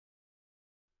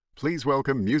Please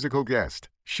welcome musical guest,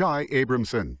 Shai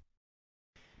Abramson.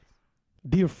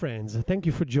 Dear friends, thank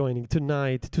you for joining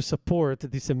tonight to support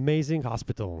this amazing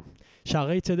hospital.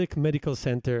 Shaare Zedek Medical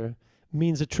Center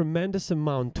means a tremendous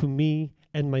amount to me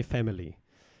and my family.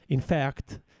 In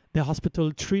fact, the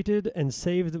hospital treated and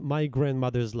saved my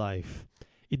grandmother's life.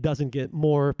 It doesn't get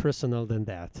more personal than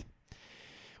that.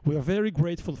 We are very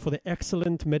grateful for the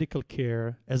excellent medical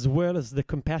care as well as the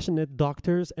compassionate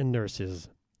doctors and nurses.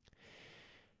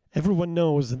 Everyone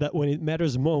knows that when it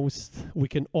matters most, we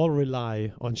can all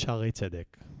rely on Shaare Zedek.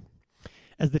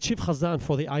 As the chief chazan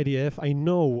for the IDF, I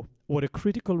know what a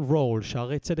critical role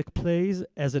Shaare Zedek plays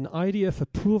as an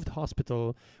IDF-approved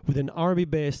hospital with an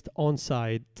army-based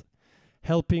on-site,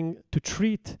 helping to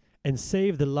treat and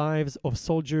save the lives of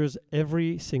soldiers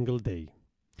every single day.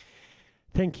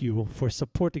 Thank you for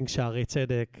supporting Shaare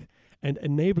Zedek and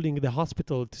enabling the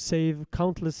hospital to save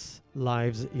countless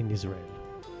lives in Israel.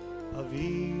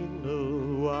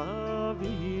 אבינו,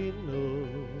 אבינו,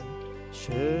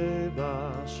 שבשמיים,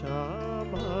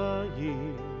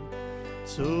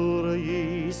 צור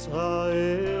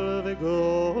ישראל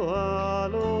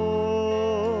וגואלו.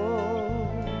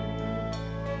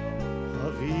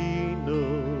 אבינו,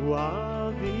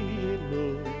 אבינו,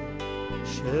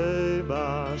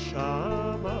 שבשמיים,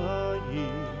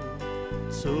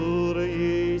 צור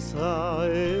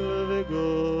ישראל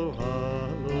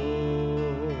וגואלו.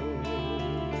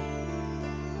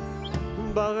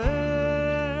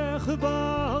 ברך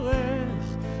ברך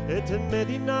את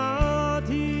מדינת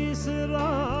ישראל,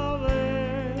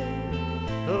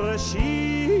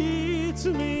 ראשית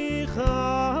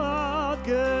צמיחת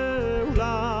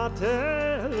גאולתנו,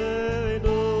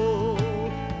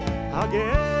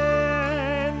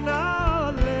 הגן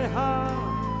עליה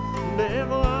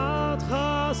באברת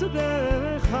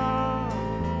חסדך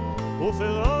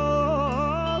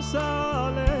ופרוס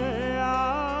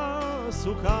עליה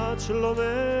סוכת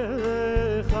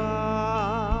שלומך.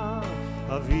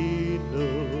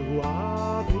 אבינו,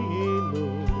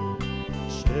 אבינו,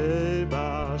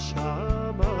 שבשמיים,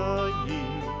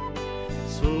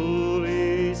 צור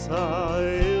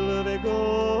ישראל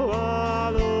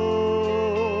וגואלו.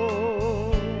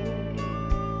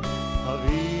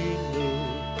 אבינו,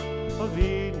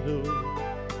 אבינו,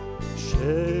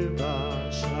 שבשמיים,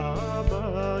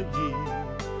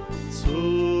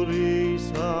 צור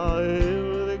ישראל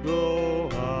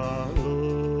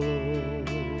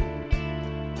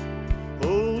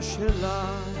שלך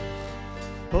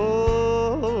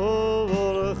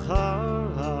אורך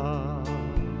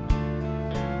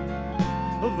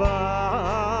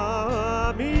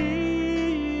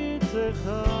ואמיתך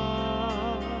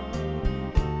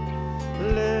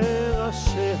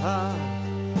לראשיה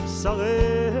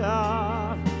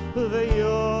שריה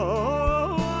ויועציה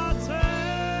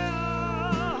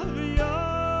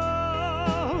ויועציה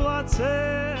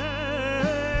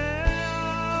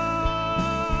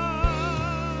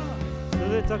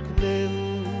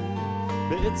ותקנם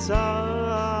בעצה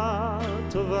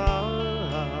טובה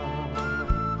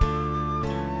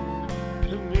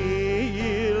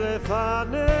מלפניך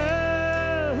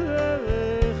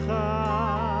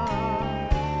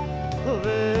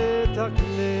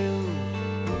ותקנם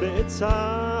בעצה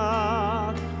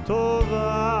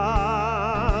טובה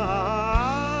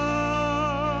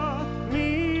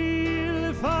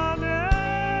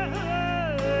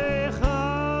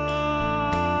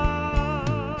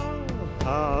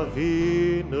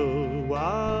אבינו,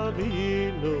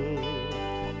 אבינו,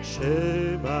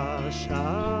 שבשמיים,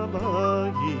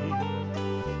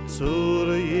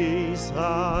 צור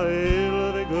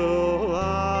ישראל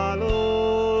וגואלו.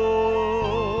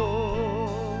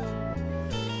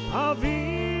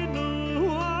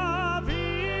 אבינו,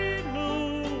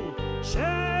 אבינו,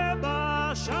 שבשמיים,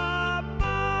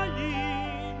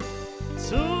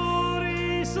 צור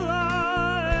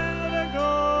ישראל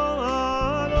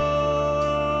וגואלו.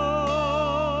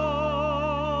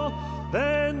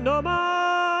 ונאמר